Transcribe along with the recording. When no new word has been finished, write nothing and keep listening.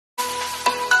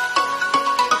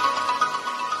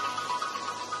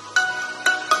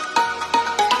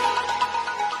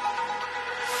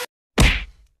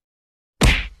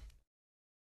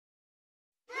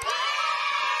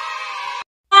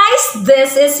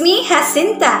This is me,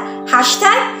 Jacinta.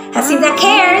 Hashtag Jacinta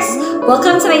Cares.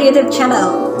 Welcome to my YouTube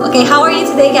channel. Okay, how are you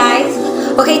today, guys?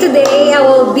 Okay, today I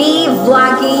will be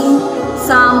vlogging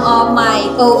some of my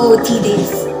OOTDs.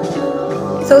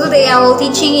 So today I will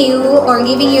teaching you or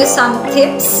giving you some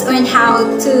tips on how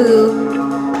to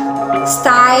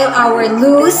style our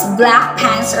loose black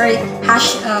pants or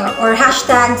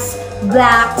hashtags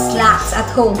black slacks at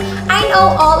home. I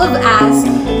know all of us,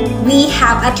 we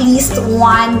have at least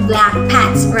one black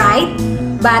pants, right?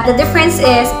 But the difference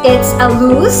is it's a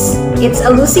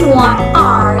loosey one,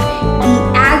 or the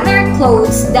other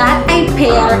clothes that I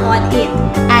pair on it.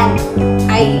 And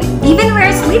I even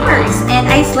wear slippers and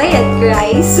I slay it,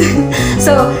 guys.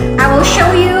 So I will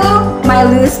show you my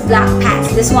loose black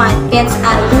pants. This one, it's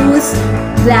a loose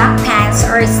black pants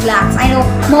or slacks. I know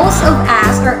most of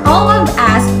us or all of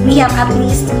us, we have at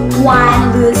least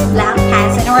one loose black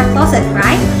pants in our closet,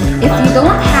 right? If you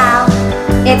don't have,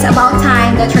 it's about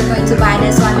time that you're going to buy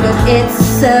this one because it's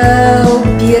so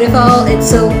beautiful, it's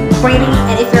so pretty.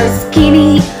 And if you're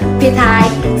skinny,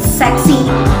 petite, sexy,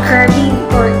 curvy,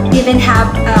 or even have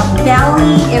a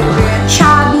belly, if you're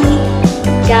chubby,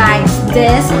 guys,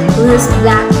 this loose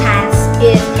black pants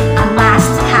is a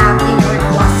must-have in your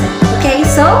closet. Okay,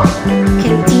 so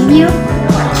continue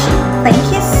watching. Thank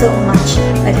you so much.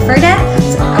 But for that,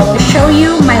 I will show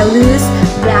you my loose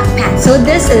black pants. So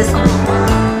this is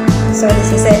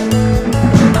it.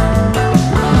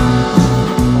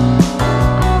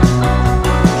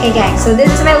 Okay, guys, so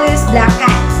this is my loose black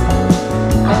pants.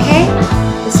 Okay,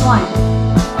 this one.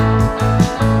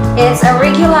 It's a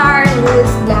regular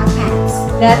loose black pants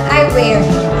that I wear.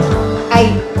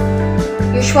 I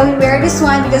usually wear this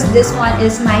one because this one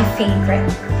is my favorite.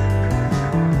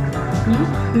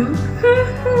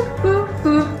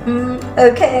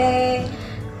 Okay,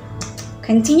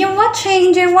 continue watching,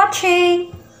 enjoy watching.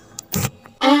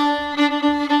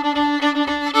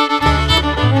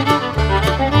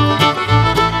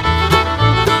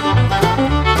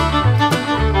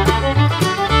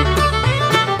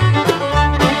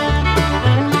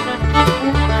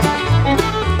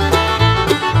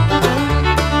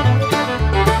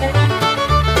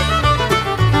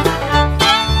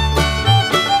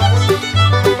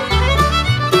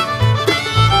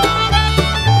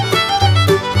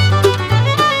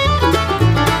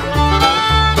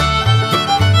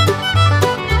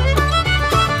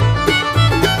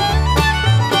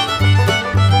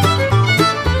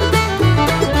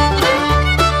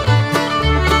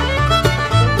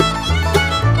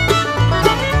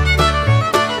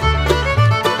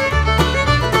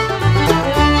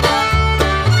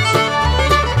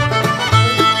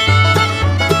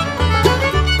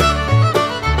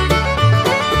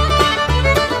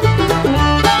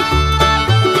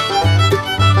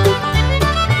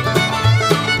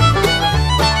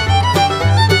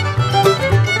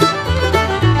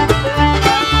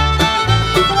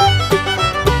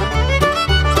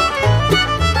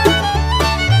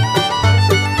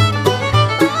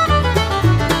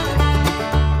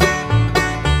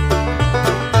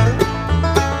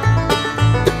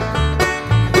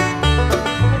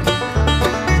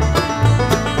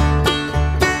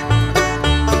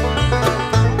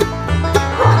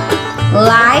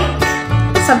 Like,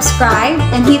 subscribe,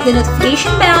 and hit the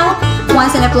notification bell.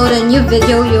 Once I upload a new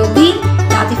video, you'll be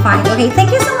notified. Okay,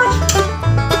 thank you so much.